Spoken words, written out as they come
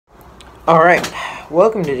Alright,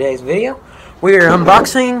 welcome to today's video. We are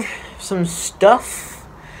unboxing some stuff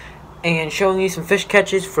and showing you some fish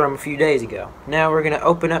catches from a few days ago. Now we're going to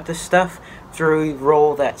open up this stuff after we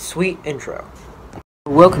roll that sweet intro.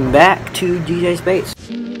 Welcome back to DJ's Baits.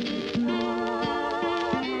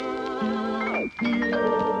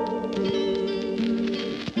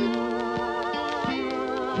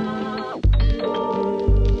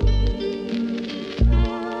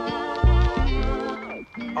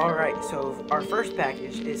 Alright, so our first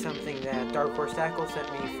package is something that Dark Horse Tackle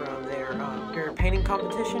sent me from their painting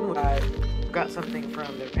competition. I got something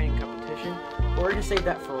from their painting competition. We're going to save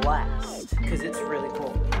that for last, because it's really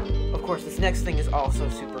cool. Of course, this next thing is also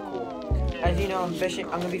super cool. As you know, I'm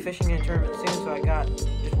going to be fishing in a tournament soon, so I got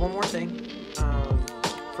just one more thing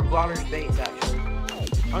from Blotters Baits, actually.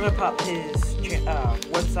 I'm going to pop his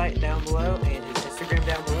website down below and his Instagram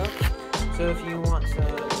down below. So if you want some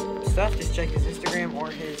stuff, just check his Instagram or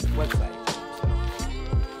his website.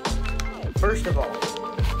 So, first of all,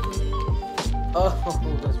 oh,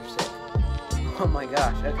 those are sick. Oh my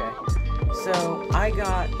gosh, okay. So I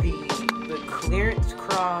got the clearance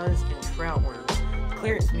craws and trout worms.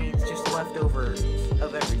 Clearance means just leftovers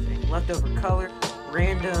of everything. Leftover color,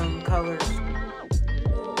 random colors.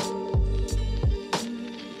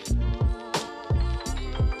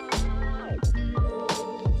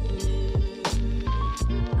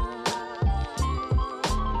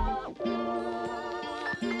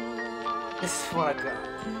 This is what I got.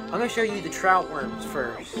 I'm going to show you the trout worms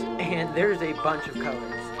first, and there's a bunch of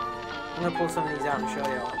colors. I'm going to pull some of these out and show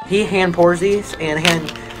y'all. He hand pours these, and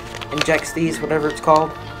hand injects these, whatever it's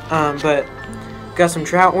called. But got some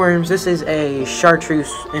trout worms. This is a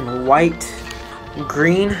chartreuse in white,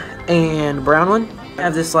 green, and brown one. I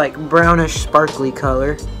have this like brownish sparkly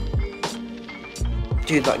color.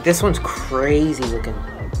 Dude, like this one's crazy looking.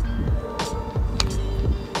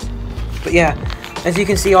 But yeah. As you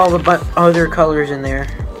can see, all the other colors in there.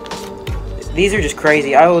 These are just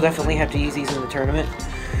crazy. I will definitely have to use these in the tournament.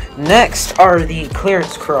 Next are the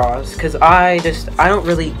clearance craws, because I don't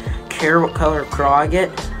really care what color of craw I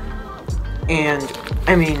get. And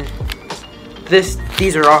I mean,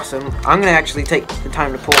 these are awesome. I'm gonna actually take the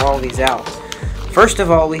time to pull all these out. First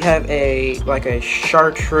of all, we have like a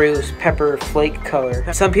chartreuse pepper flake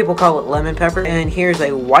color. Some people call it lemon pepper. And here's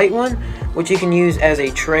a white one, which you can use as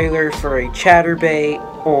a trailer for a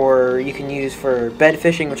chatterbait, or you can use for bed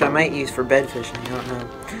fishing, which I might use for bed fishing, I don't know.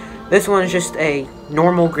 This one is just a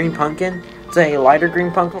normal green pumpkin. It's a lighter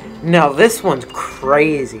green pumpkin. Now this one's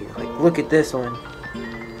crazy. Like, look at this one.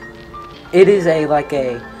 It is like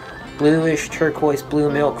a bluish turquoise blue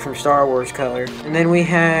milk from Star Wars color. And then we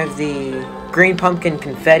have the green pumpkin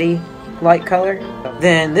confetti light color.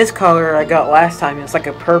 Then this color I got last time. It's like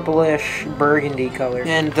a purplish burgundy color.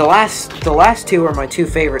 And the last two are my two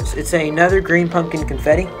favorites. It's another green pumpkin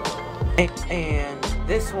confetti, and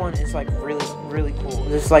this one is like really cool.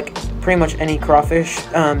 This is like pretty much any crawfish.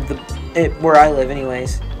 Where I live,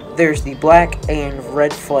 anyways. There's the black and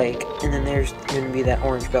red flake, and then there's going to be that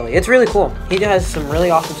orange belly. It's really cool. He does some really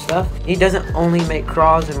awesome stuff. He doesn't only make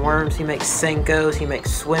craws and worms. He makes senkos, he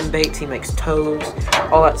makes swim baits, he makes toads,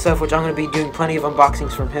 all that stuff, which I'm going to be doing plenty of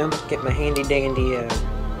unboxings from him. Get my handy dandy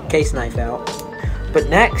case knife out. But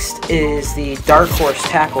next is the Dark Horse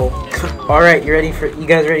Tackle. Alright, you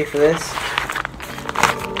guys ready for this?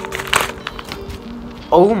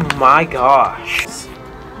 Oh my gosh.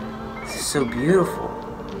 This is so beautiful.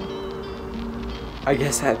 I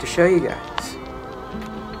guess I have to show you guys.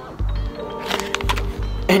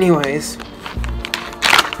 Anyways,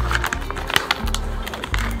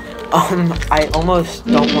 I almost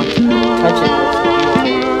don't want to touch it.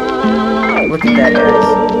 Look at that, guys.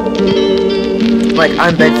 Like,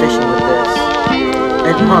 I'm bed fishing with this.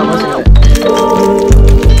 And hold on, listen to it.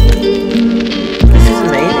 This is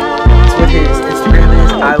amazing. That's what his Instagram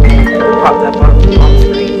is. I will pop that on the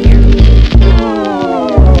screen here.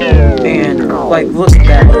 And like, look at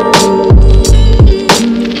that.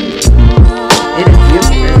 It is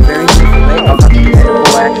beautiful. It's very beautiful bait. I'll have to do some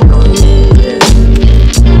full action on this.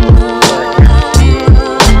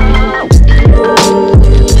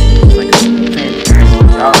 It's like a fantastic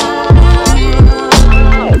job.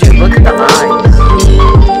 Dude, look at the eyes.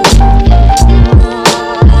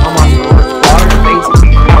 Almost water baits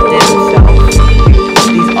outdid themselves.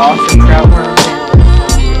 These awesome trout worms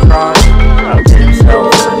and craws outdid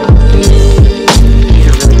themselves.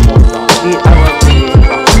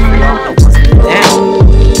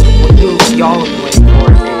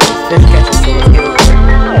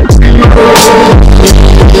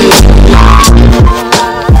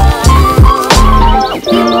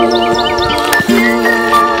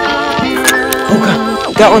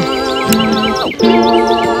 Got one.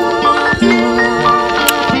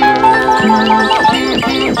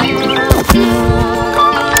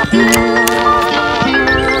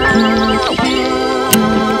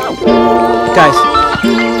 Guys.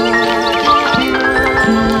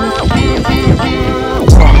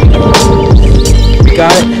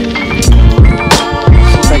 Got it.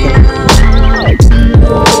 See if I can.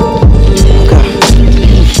 Okay.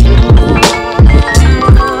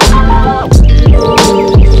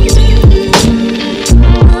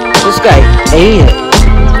 This guy ate it.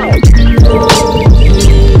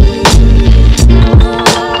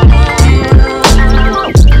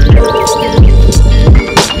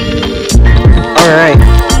 Alright.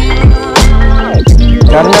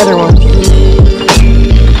 Got another one.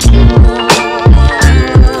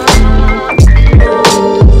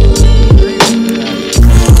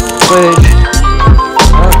 Footage.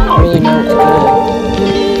 I don't really know what's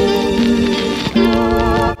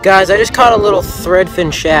good. Guys, I just caught a little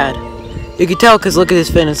threadfin shad. You can tell because look at his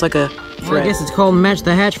fin, it's like a thread. Well, I guess it's called Match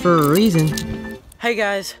the Hatch for a reason. Hey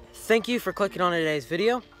guys, thank you for clicking on today's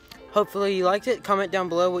video. Hopefully you liked it. Comment down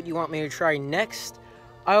below what you want me to try next.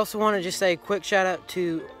 I also want to just say a quick shout out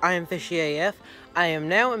to I Am Fishy AF. I am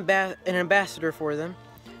now an ambassador for them,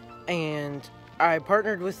 and I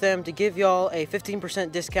partnered with them to give y'all a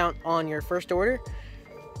 15% discount on your first order.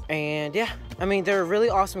 And yeah, I mean, they're a really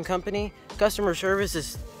awesome company. Customer service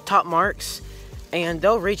is top marks, and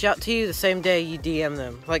they'll reach out to you the same day you DM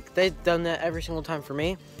them. Like, they've done that every single time for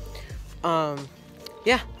me.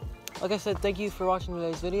 Yeah. Like I said, thank you for watching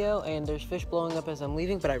today's video, and there's fish blowing up as I'm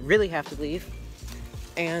leaving, but I really have to leave.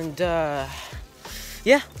 And,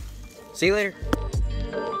 yeah. See you later.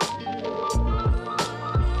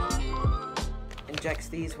 Injects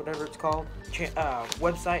these, whatever it's called,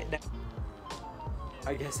 website.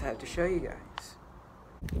 I guess I have to show you guys.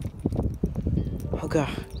 Oh, God.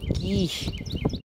 Yeesh.